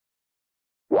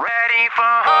Ready for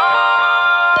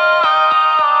home.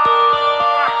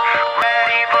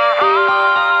 Ready for home.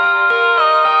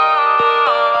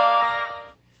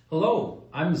 Hello,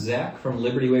 I'm Zach from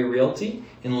Liberty Way Realty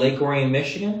in Lake Orion,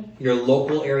 Michigan, your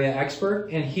local area expert,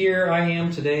 and here I am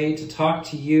today to talk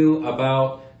to you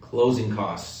about closing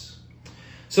costs.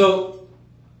 So,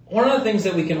 one of the things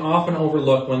that we can often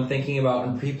overlook when thinking about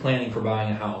and pre-planning for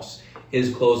buying a house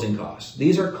is closing costs.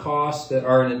 These are costs that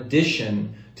are in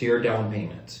addition to your down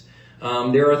payment.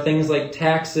 There are things like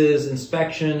taxes,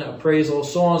 inspection, appraisal,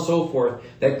 so on and so forth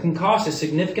that can cost a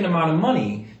significant amount of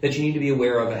money that you need to be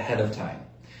aware of ahead of time.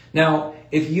 Now,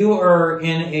 if you are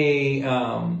in a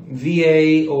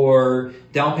VA or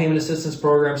down payment assistance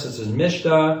program such as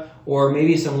MISHDA or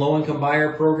maybe some low-income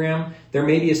buyer program, there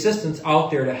may be assistance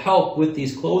out there to help with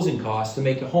these closing costs to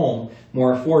make a home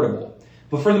more affordable.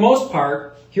 But for the most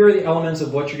part, here are the elements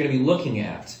of what you're going to be looking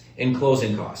at in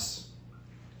closing costs.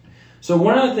 So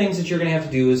one of the things that you're going to have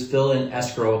to do is fill in an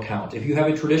escrow account. If you have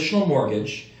a traditional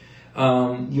mortgage,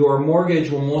 your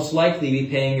mortgage will most likely be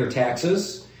paying your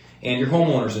taxes and your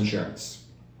homeowner's insurance.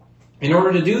 In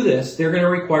order to do this, they're going to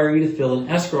require you to fill an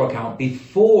escrow account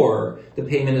before the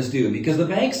payment is due because the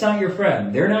bank's not your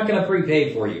friend. They're not going to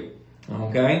prepay for you.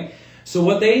 Okay? So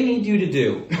what they need you to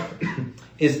do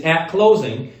is at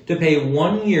closing to pay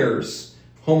 1 year's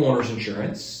homeowner's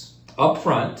insurance up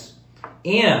front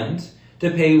and to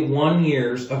pay 1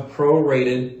 year's of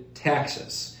prorated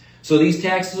taxes. So these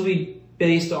taxes will be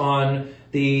based on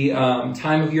the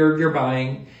time of year you're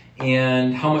buying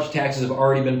and how much taxes have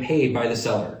already been paid by the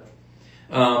seller.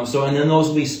 And then those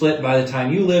will be split by the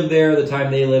time you live there, the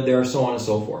time they live there, so on and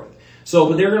so forth.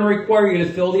 But they're going to require you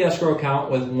to fill the escrow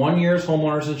account with 1 year's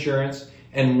homeowner's insurance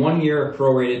and 1 year of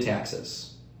prorated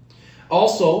taxes.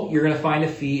 Also, you're going to find a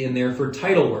fee in there for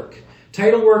title work.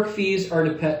 Title work fees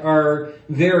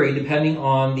vary depending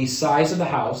on the size of the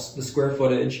house, the square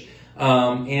footage,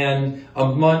 and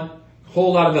a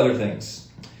whole lot of other things.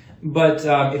 But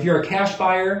if you're a cash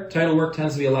buyer, title work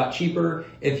tends to be a lot cheaper.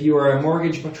 If you are a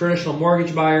traditional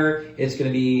mortgage buyer, it's going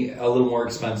to be a little more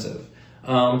expensive.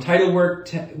 Title work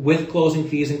with closing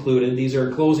fees included, these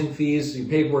are closing fees, your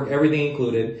paperwork, everything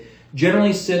included,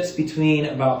 generally sits between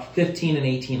about $1,500 and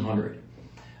 $1,800.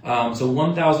 So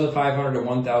 $1,500 to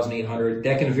 $1,800.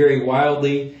 That can vary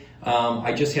wildly.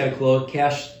 I just had a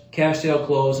cash sale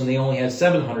close, and they only had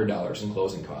 $700 in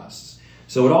closing costs.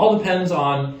 So it all depends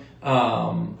on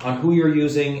who you're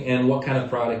using and what kind of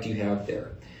product you have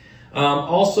there.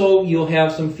 Also, you'll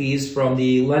have some fees from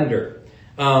the lender.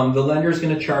 The lender is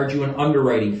going to charge you an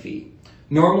underwriting fee.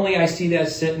 Normally, I see that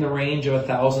sit in the range of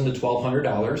 $1,000 to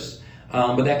 $1,200,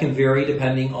 but that can vary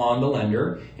depending on the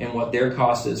lender and what their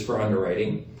cost is for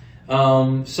underwriting.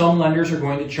 Some lenders are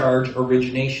going to charge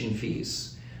origination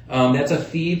fees. That's a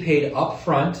fee paid up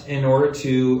front in order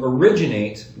to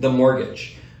originate the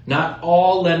mortgage. Not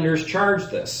all lenders charge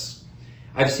this.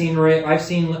 I've seen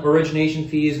origination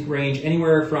fees range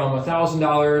anywhere from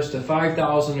 $1,000 to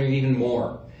 $5,000 or even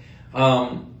more.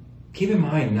 Keep in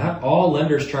mind, not all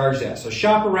lenders charge that. So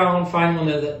shop around, find one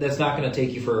that's not going to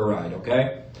take you for a ride,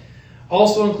 okay?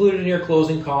 Also included in your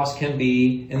closing costs can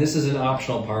be, and this is an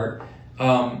optional part,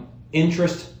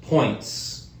 interest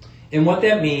points. And what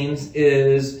that means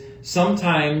is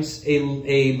sometimes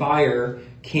a buyer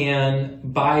can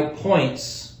buy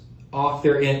points off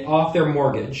their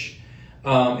mortgage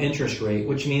interest rate,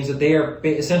 which means that they are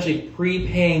essentially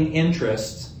prepaying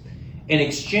interest in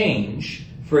exchange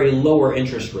for a lower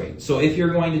interest rate. So if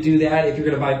you're going to do that, if you're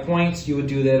going to buy points, you would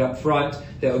do that up front.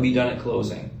 That would be done at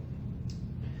closing.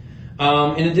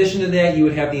 In addition to that, you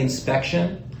would have the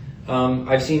inspection.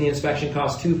 I've seen the inspection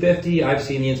cost $250. I've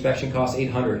seen the inspection cost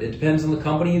 $800. It depends on the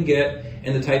company you get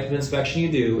and the type of inspection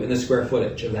you do and the square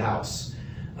footage of the house.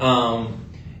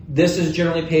 This is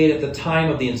generally paid at the time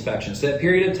of the inspection. So that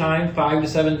period of time, 5 to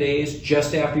 7 days,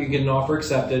 just after you get an offer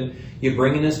accepted, you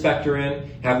bring an inspector in,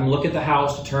 have them look at the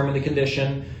house, determine the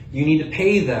condition. You need to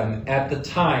pay them at the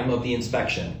time of the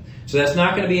inspection. So that's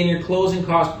not going to be in your closing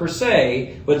cost per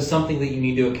se, but it's something that you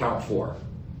need to account for.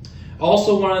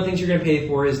 Also, one of the things you're going to pay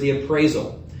for is the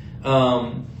appraisal.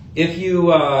 If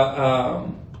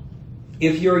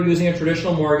you're using a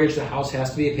traditional mortgage, the house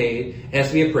has to be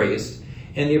appraised.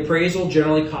 And the appraisal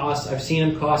generally costs, I've seen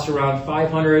them cost around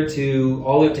 $500 to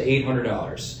all the way up to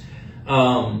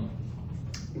 $800.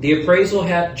 The appraisal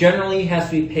generally has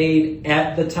to be paid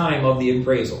at the time of the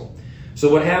appraisal. So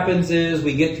what happens is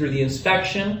we get through the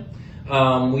inspection,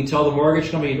 we tell the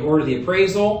mortgage company to order the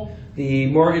appraisal. The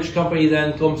mortgage company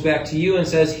then comes back to you and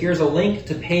says, here's a link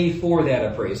to pay for that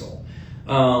appraisal.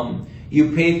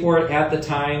 You pay for it at the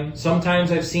time.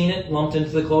 Sometimes I've seen it lumped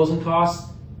into the closing costs.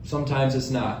 Sometimes it's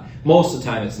not. Most of the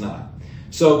time it's not.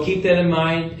 So keep that in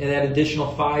mind, and that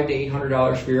additional $500 to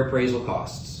 $800 for your appraisal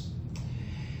costs.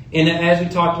 And as we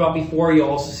talked about before, you'll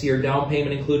also see your down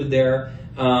payment included there.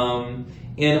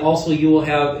 And also you will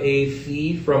have a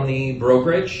fee from the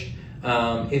brokerage.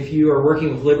 If you are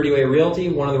working with Liberty Way Realty,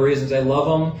 one of the reasons I love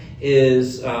them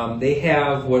is they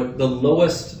have what the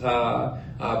lowest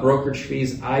brokerage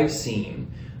fees I've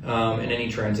seen in any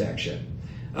transaction.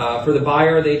 For the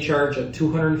buyer, they charge a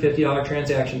 $250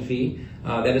 transaction fee.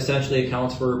 That essentially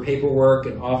accounts for paperwork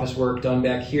and office work done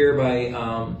back here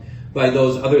by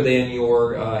those other than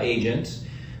your agent.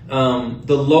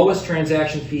 The lowest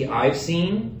transaction fee I've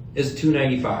seen is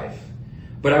 $295.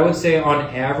 But I would say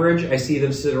on average, I see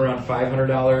them sit around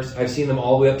 $500. I've seen them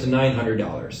all the way up to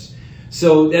 $900.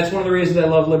 So that's one of the reasons I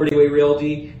love Liberty Way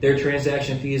Realty. Their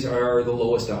transaction fees are the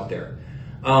lowest out there.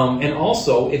 And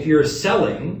also, if you're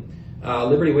selling,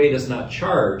 Liberty Way does not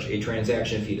charge a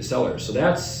transaction fee to sellers. So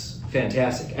that's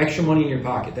fantastic. Extra money in your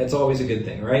pocket. That's always a good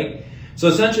thing, right? So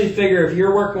essentially figure if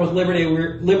you're working with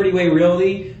Liberty Way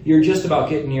Realty, you're just about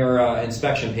getting your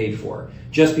inspection paid for.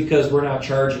 Just because we're not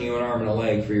charging you an arm and a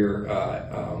leg for your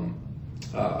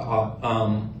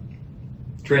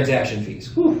transaction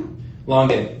fees. Whew, long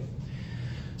day.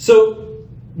 So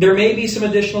there may be some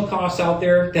additional costs out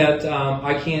there that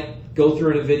I can't go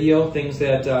through in a video, things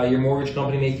that your mortgage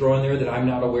company may throw in there that I'm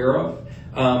not aware of.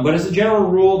 But as a general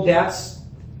rule, that's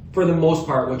for the most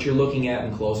part what you're looking at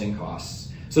in closing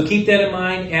costs. So keep that in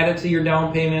mind, add it to your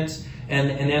down payments,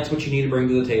 and that's what you need to bring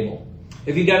to the table.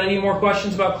 If you've got any more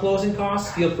questions about closing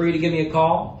costs, feel free to give me a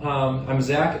call. I'm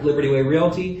Zach at Liberty Way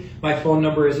Realty. My phone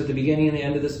number is at the beginning and the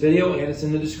end of this video, and it's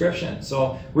in the description.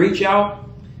 So reach out.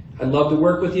 I'd love to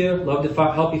work with you. Love to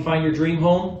help you find your dream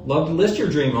home. Love to list your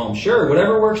dream home. Sure,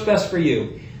 whatever works best for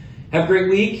you. Have a great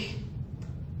week.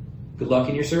 Good luck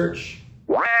in your search.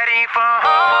 Ready for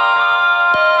home.